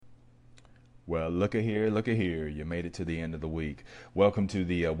Well, look at here, look at here. You made it to the end of the week. Welcome to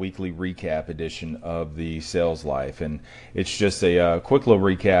the weekly recap edition of the Sales Life. And it's just a quick little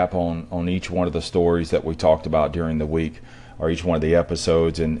recap on each one of the stories that we talked about during the week, or each one of the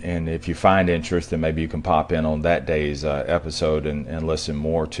episodes. And if you find interest, then maybe you can pop in on that day's episode and listen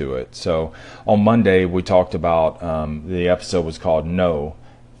more to it. So on Monday, we talked about, the episode was called No,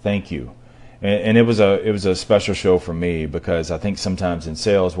 Thank You. And it was a special show for me because I think sometimes in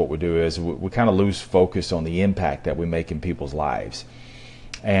sales what we do is we kind of lose focus on the impact that we make in people's lives.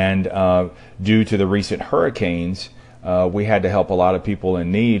 And due to the recent hurricanes, we had to help a lot of people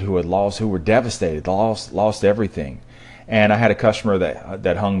in need who were devastated, lost everything. And I had a customer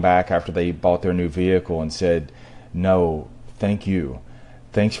that hung back after they bought their new vehicle and said, "No, thank you.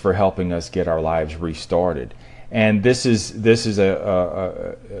 Thanks for helping us get our lives restarted." And this is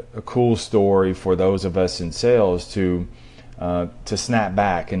a cool story for those of us in sales to snap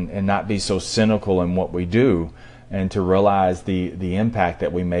back and not be so cynical in what we do, and to realize the impact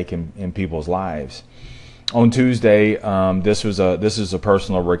that we make in people's lives. On Tuesday, this is a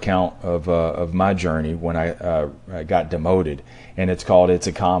personal recount of my journey when I got demoted, and it's called "It's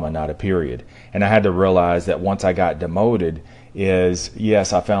a Comma, Not a Period." And I had to realize that once I got demoted,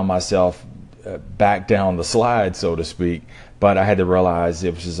 yes, I found myself back down the slide, so to speak, but I had to realize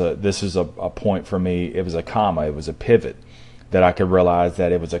this is a point for me. It was a comma, it was a pivot, that I could realize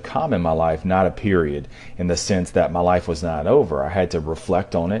that it was a comma in my life, not a period, in the sense that my life was not over. I had to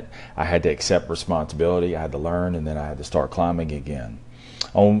reflect on it, I had to accept responsibility, I had to learn, and then I had to start climbing again.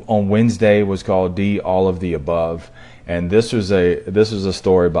 On Wednesday was called D, All of the Above. And this was a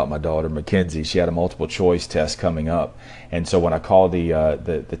story about my daughter Mackenzie. She had a multiple choice test coming up, and so when I called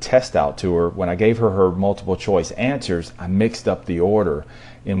the test out to her, when I gave her multiple choice answers, I mixed up the order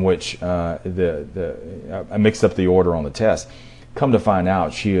in which I mixed up the order on the test. Come to find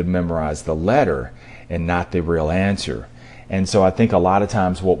out, she had memorized the letter and not the real answer. And so I think a lot of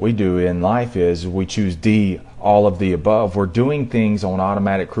times what we do in life is we choose D, all of the above. We're doing things on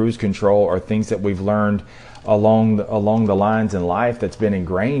automatic cruise control, or things that we've learned along the lines in life that's been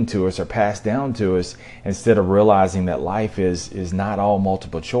ingrained to us or passed down to us, instead of realizing that life is not all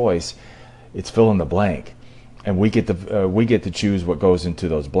multiple choice. It's fill in the blank, and we get to choose what goes into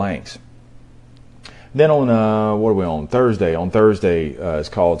those blanks. Then on what are we on Thursday? On Thursday, it's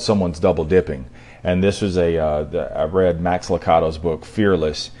called Someone's Double Dipping, and this was I read Max Lucado's book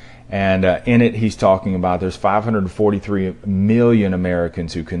Fearless, and in it he's talking about there's 543 million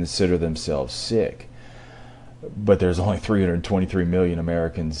Americans who consider themselves sick, but there's only 323 million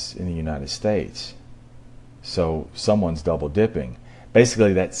Americans in the United States. So someone's double dipping.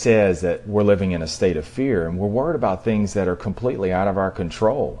 Basically, that says that we're living in a state of fear, and we're worried about things that are completely out of our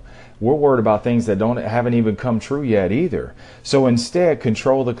control. We're worried about things that haven't even come true yet either. So instead,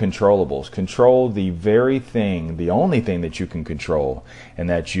 control the controllables. Control the the only thing that you can control, and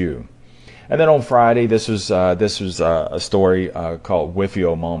that's you. And then on Friday, this was a story called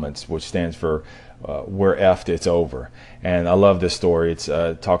Whiffio Moments, which stands for "We're effed, it's over." And I love this story. It's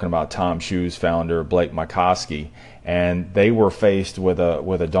talking about Tom Shoes founder Blake Mycoskie, and they were faced with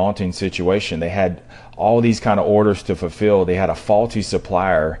a daunting situation. They had all these kind of orders to fulfill. They had a faulty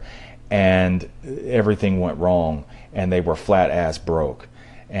supplier, and everything went wrong, and they were flat ass broke.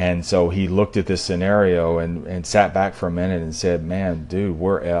 And so he looked at this scenario and sat back for a minute and said, "Man, dude,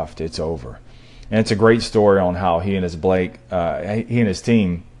 we're effed, it's over." And it's a great story on how he and his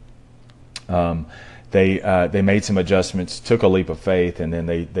team, they made some adjustments, took a leap of faith, and then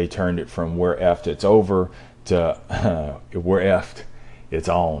they turned it from "we're effed, it's over" to "we're effed, it's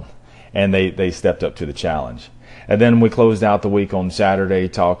on." And they stepped up to the challenge. And then we closed out the week on Saturday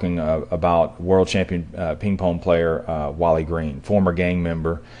talking about world champion ping pong player Wally Green, former gang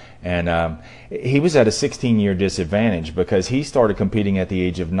member. And he was at a 16-year disadvantage because he started competing at the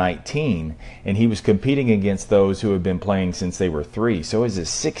age of 19, and he was competing against those who had been playing since they were 3. So it was a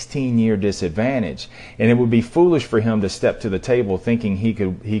 16-year disadvantage, and it would be foolish for him to step to the table thinking he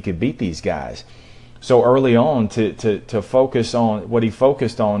could beat these guys. So early on, to focus on what he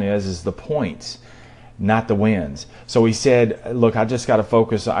focused on is the points, not the wins. So he said, "Look, I just got to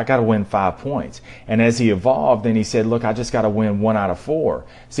focus. I got to win 5 points." And as he evolved, then he said, "Look, I just got to win 1 out of 4."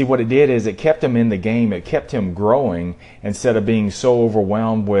 See, what it did is it kept him in the game. It kept him growing instead of being so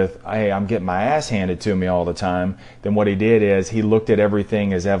overwhelmed with, "Hey, I'm getting my ass handed to me all the time." Then what he did is he looked at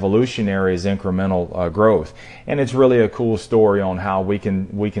everything as evolutionary, as incremental growth. And it's really a cool story on how we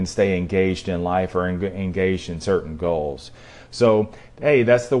can stay engaged in life, or engaged in certain goals. So, hey,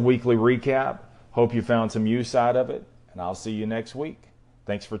 that's the weekly recap. Hope you found some use out of it, and I'll see you next week.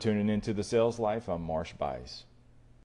 Thanks for tuning into The Sales Life. I'm Marsh Bice.